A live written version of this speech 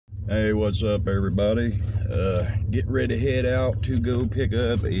Hey, what's up, everybody? Getting ready to head out to go pick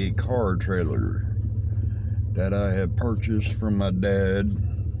up a car trailer that I have purchased from my dad.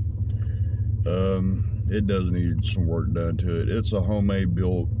 It does need some work done to it. It's a homemade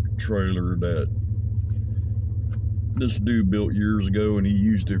built trailer that this dude built years ago, and he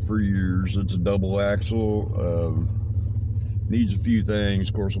used it for years. It's a double axle. Needs a few things.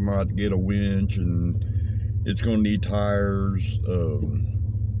 Of course, I'm gonna have to get a winch, and it's gonna need tires.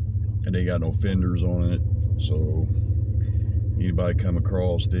 And they got no fenders on it, so anybody come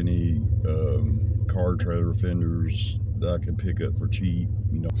across any car trailer fenders that I can pick up for cheap,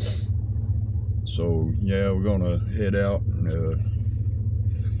 you know. So yeah, we're gonna head out, and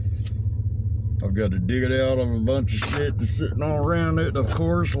I've got to dig it out of a bunch of shit that's sitting all around it, of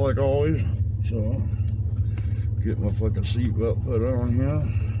course, like always. So get my fucking seatbelt put on here,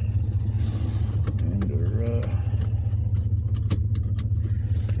 and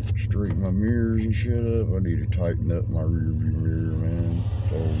straighten my mirrors and shit up. I need to tighten up my rear view mirror, man.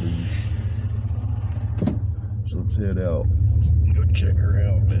 It's all loose. So let's head out. Go check her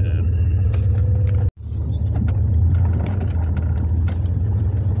out, man.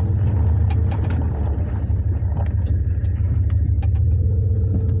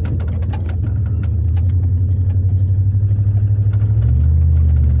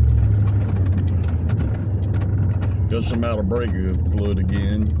 Guess I'm out of brake fluid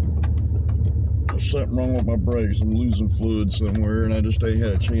again. There's something wrong with my brakes. I'm losing fluid somewhere, and I just ain't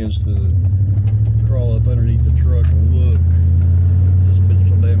had a chance to crawl up underneath the truck and look. It's been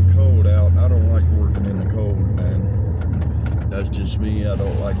so damn cold out, and I don't like working in the cold, man. That's just me. I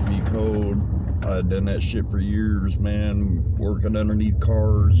don't like to be cold. I've done that shit for years, man. Working underneath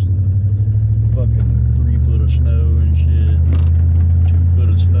cars, fucking 3 foot of snow and shit, 2 foot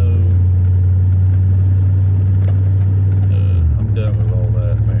of snow. I'm done with all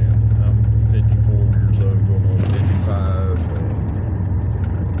that, man. I'm 54 years old, going on 55, and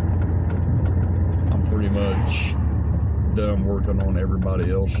I'm pretty much done working on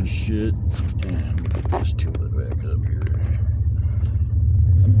everybody else's shit. Just tilt it back up here.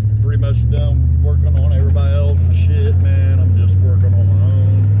 I'm pretty much done working on everybody else's shit, man. I'm just working on my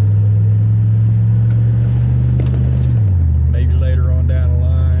own. Maybe later on down the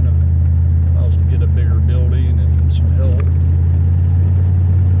line, if I was to get a bigger building and some help,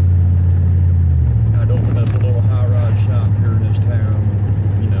 I'd open up a little high-ride shop here in this town,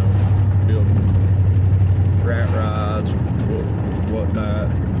 you know, building rat rides and whatnot.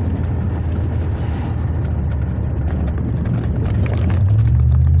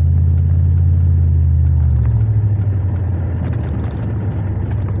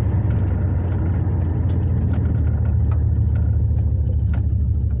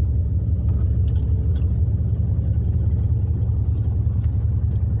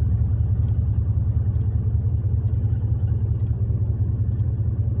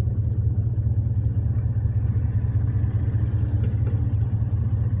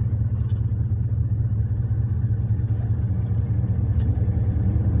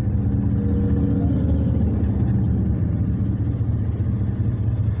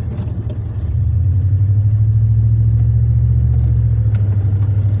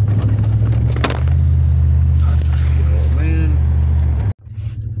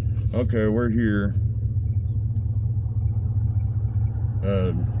 Okay, we're here.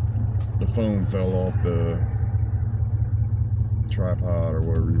 The phone fell off the tripod, or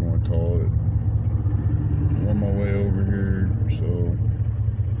whatever you want to call it. I'm on my way over here, so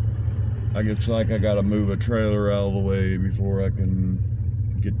I guess I gotta move a trailer out of the way before I can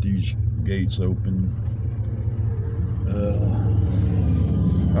get these gates open.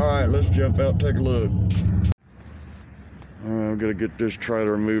 Alright, let's jump out and take a look. I'm gonna get this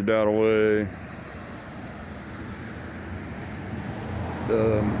trailer moved out of the way.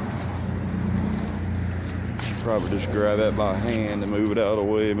 Probably just grab that by hand and move it out of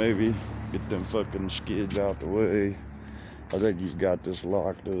the way, maybe. Get them fucking skids out the way. I think he's got this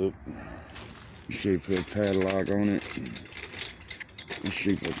locked up. See if there's a padlock on it. Let's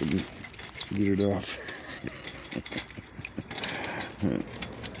see if I can get it off.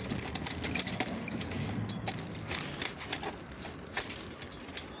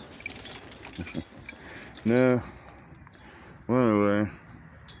 No. Well, anyway,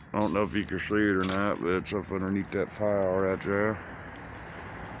 I don't know if you can see it or not, but it's up underneath that pile right there.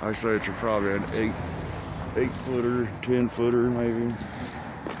 I say it's probably an 8-footer, 10-footer maybe.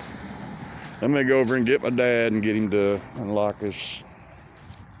 I'm gonna go over and get my dad and get him to unlock his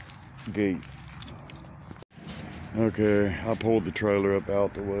gate. Okay, I pulled the trailer up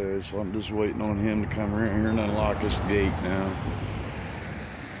out the way, so I'm just waiting on him to come around here and unlock this gate now.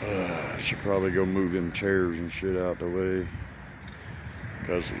 I should probably go move them chairs and shit out the way,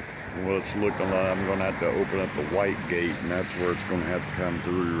 because what it's looking like, I'm gonna have to open up the white gate, and that's where it's gonna have to come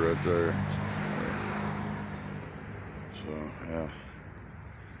through right there. So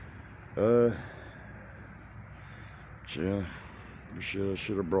yeah. Yeah, I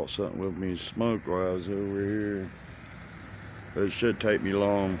should have brought something with me to smoke while I was over here. But it should take me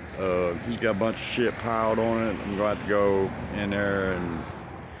long. He's got a bunch of shit piled on it. I'm going to have to go in there and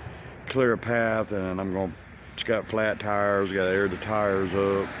clear a path, and it's got flat tires, got to air the tires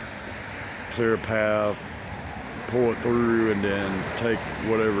up, clear a path, pull it through, and then take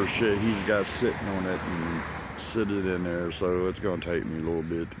whatever shit he's got sitting on it and sit it in there. So it's going to take me a little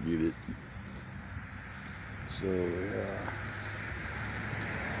bit to get it. So yeah,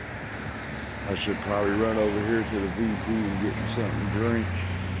 I should probably run over here to the VP and get me something to drink.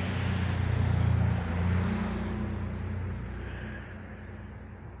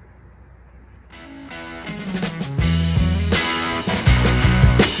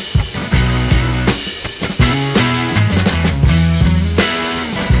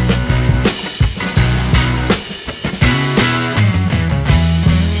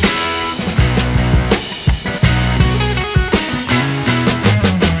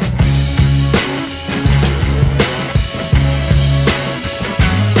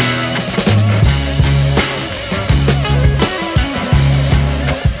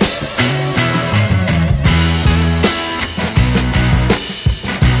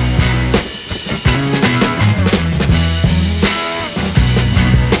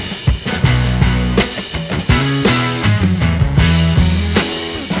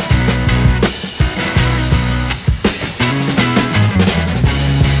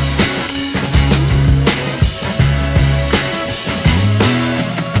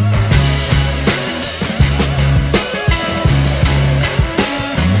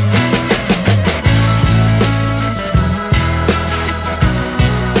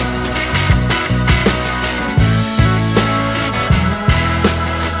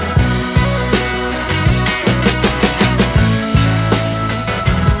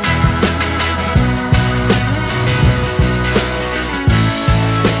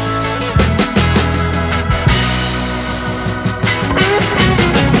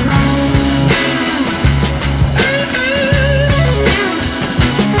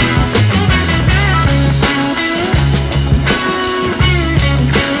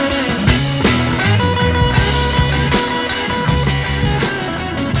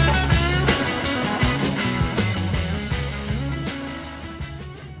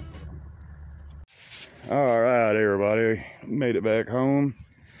 All right, everybody, made it back home.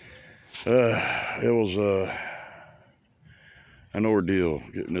 It was an ordeal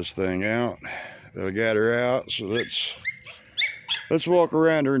getting this thing out. But I got her out, so let's walk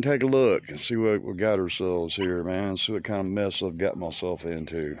around her and take a look and see what we got ourselves here, man. See what kind of mess I've got myself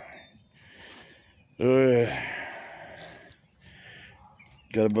into. Got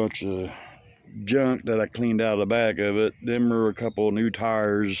a bunch of junk that I cleaned out of the back of it. Them are a couple of new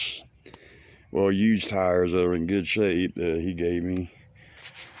tires. Well, used tires that are in good shape that he gave me.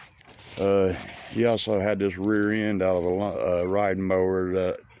 He also had this rear end out of a riding mower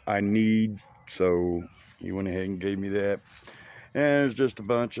that I need, so he went ahead and gave me that. And it's just a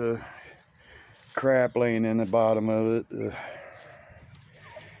bunch of crap laying in the bottom of it.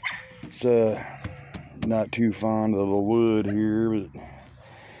 It's not too fond of the wood here, but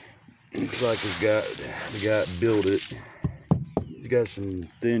looks like the guy built it. He's got some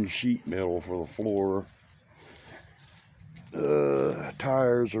thin sheet metal for the floor.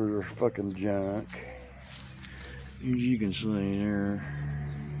 Tires are fucking junk. As you can see there,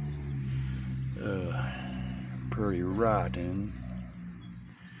 pretty rotten.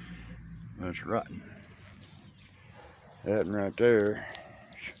 That's rotten. That one right there.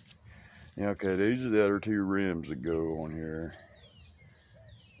 Yeah, okay, these are the other two rims that go on here.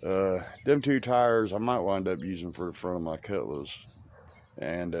 Them two tires I might wind up using for the front of my Cutlass.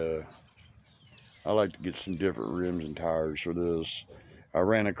 And I like to get some different rims and tires for this. I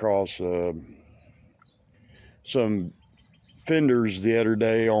ran across some fenders the other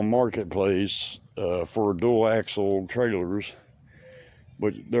day on Marketplace for dual axle trailers,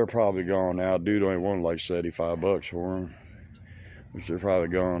 but they're probably gone now. Dude only wanted like 75 bucks for them, which they're probably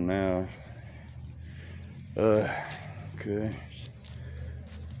gone now. Okay,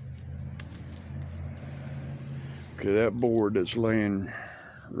 that board that's laying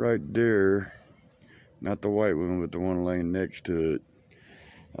right there, not the white one, but the one laying next to it,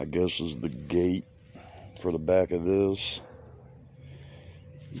 I guess is the gate for the back of this.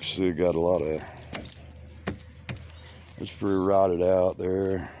 You see it got a lot It's pretty rotted out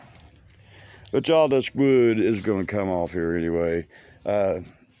there. But all this wood is going to come off here anyway. I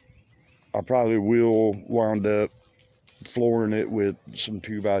probably will wind up flooring it with some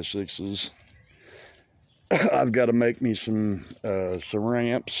 2x6s. I've got to make me some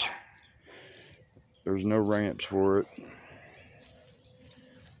ramps. There's no ramps for it.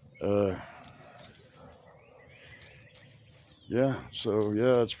 Yeah, so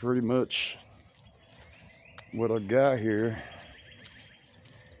yeah, that's pretty much what I got here.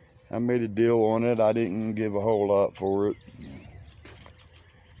 I made a deal on it. I didn't give a whole lot for it.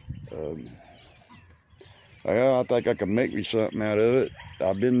 I think I can make me something out of it.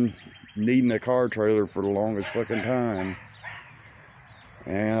 I've been needing a car trailer for the longest fucking time.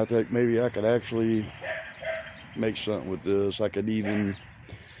 And I think maybe I could actually make something with this. I could even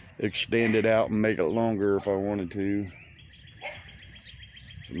extend it out and make it longer if I wanted to.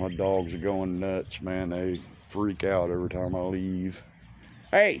 So my dogs are going nuts, man. They freak out every time I leave.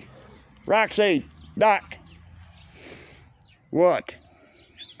 Hey, Roxy, Doc. What?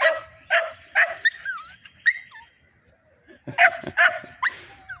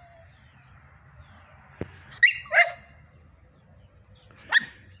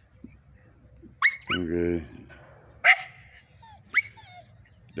 Okay.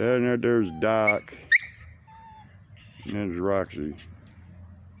 Down there's Doc. And there's Roxy.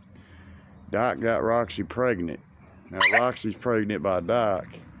 Doc got Roxy pregnant. Now Roxy's pregnant by Doc.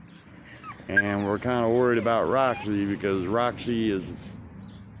 And we're kind of worried about Roxy because Roxy is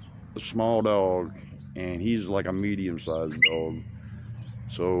a small dog and he's like a medium-sized dog.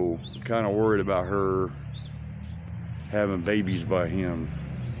 So kind of worried about her having babies by him.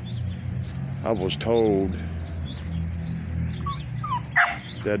 I was told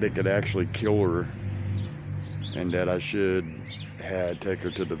that they could actually kill her and that I should take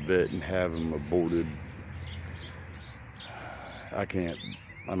her to the vet and have him aborted. I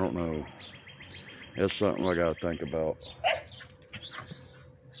don't know. That's something I gotta think about.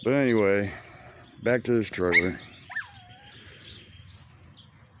 But anyway, back to this trailer.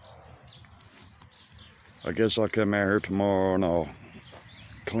 I guess I'll come out here tomorrow and I'll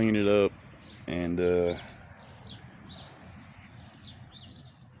clean it up and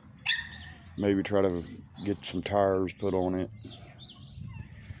maybe try to get some tires put on it.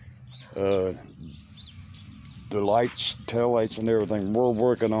 The lights, tail lights and everything, we're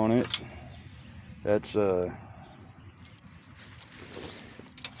working on it. That's kind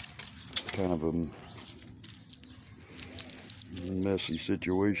of a messy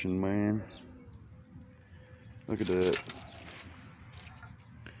situation, man. Look at that.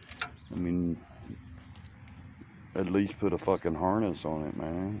 I mean, at least put a fucking harness on it,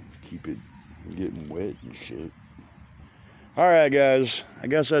 man. Keep it from getting wet and shit. Alright guys, I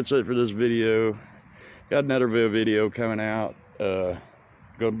guess that's it for this video. Got another video coming out.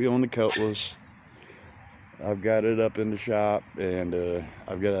 Gonna be on the Cutlass. I've got it up in the shop and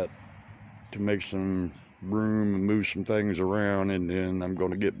I've got to make some room and move some things around, and then I'm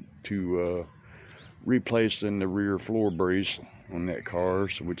gonna get to replacing the rear floor brace on that car,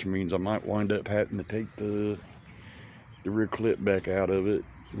 so which means I might wind up having to take the rear clip back out of it,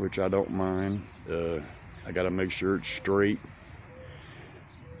 which I don't mind. I gotta make sure it's straight.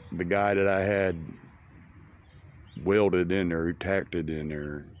 The guy that I had welded in there, who tacked it in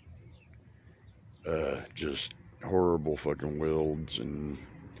there, just horrible fucking welds, and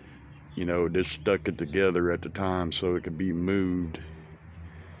you know, just stuck it together at the time so it could be moved.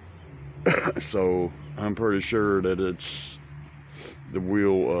 So I'm pretty sure that it's the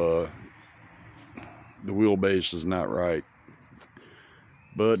wheelbase is not right,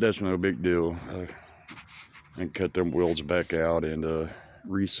 but that's no big deal. I can cut them welds back out and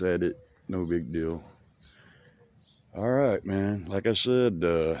reset it, no big deal. All right, man, like I said,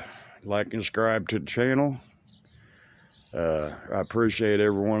 like and subscribe to the channel. I appreciate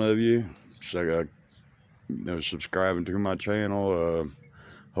every one of you subscribing to my channel.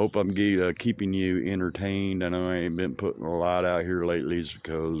 Hope I'm keeping you entertained. I know I ain't been putting a lot out here lately. It's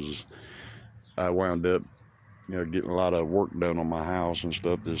because I wound up getting a lot of work done on my house and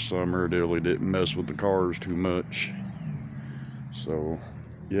stuff this summer. It really didn't mess with the cars too much. So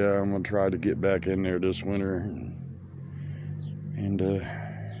yeah, I'm gonna try to get back in there this winter and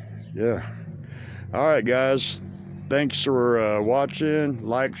yeah. All right guys, thanks for watching.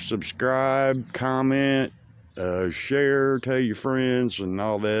 Like, subscribe, comment, share, tell your friends and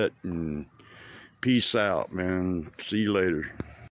all that, and peace out, man. See you later.